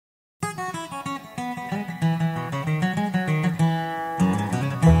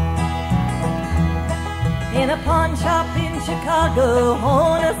pawn shop in Chicago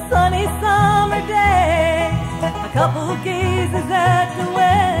on a sunny summer day. A couple gazes at the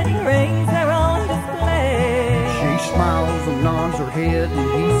wedding rings there on display. She smiles and nods her head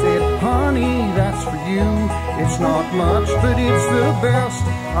and he said, honey, that's for you. It's not much, but it's the best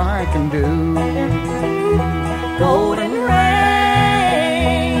I can do. Golden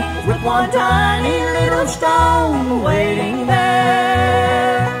ring with one tiny little stone waiting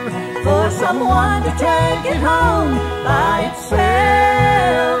there for someone to take it home by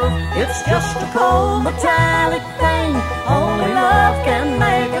itself. It's just a cold metallic thing. Only love can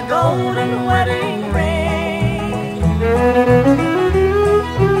make a golden wedding ring.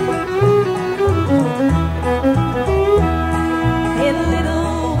 In a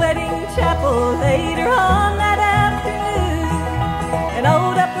little wedding chapel later on that afternoon, an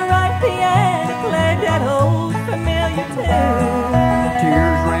old upright piano played that old familiar tune.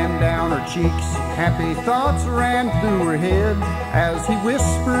 Tears ran down her cheeks, happy thoughts ran through her head as he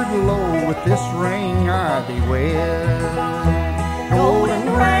whispered low, with this ring I thee wed. Golden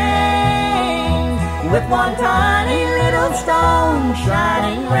ring with one tiny little stone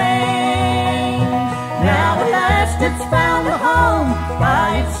shining ring. Now at last it's found a home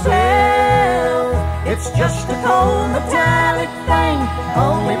by itself. It's just a cold metallic thing.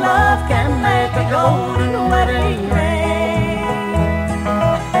 Only love can make a golden wedding ring.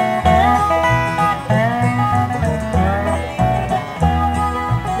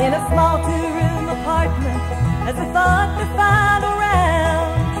 In a small two-room apartment, as I thought the final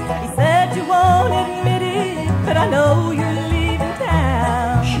round, he said, you won't admit it, but I know you're leaving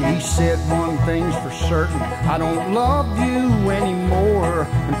town. She said, one thing's for certain, I don't love you anymore,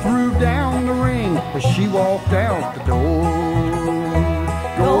 and threw down the ring as she walked out the door.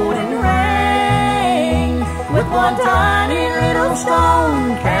 Golden ring with one tiny little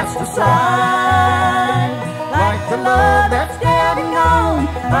stone cast aside, like the love that's dead and gone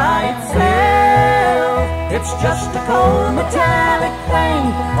by itself. It's just a cold metallic thing.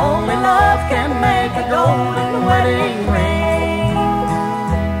 Only love can make a golden wedding ring.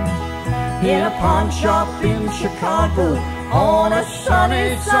 In a pawn shop in Chicago on a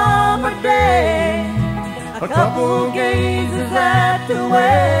sunny summer day, a couple gazes at the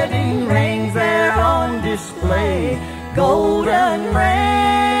wedding rings there on display. Golden ring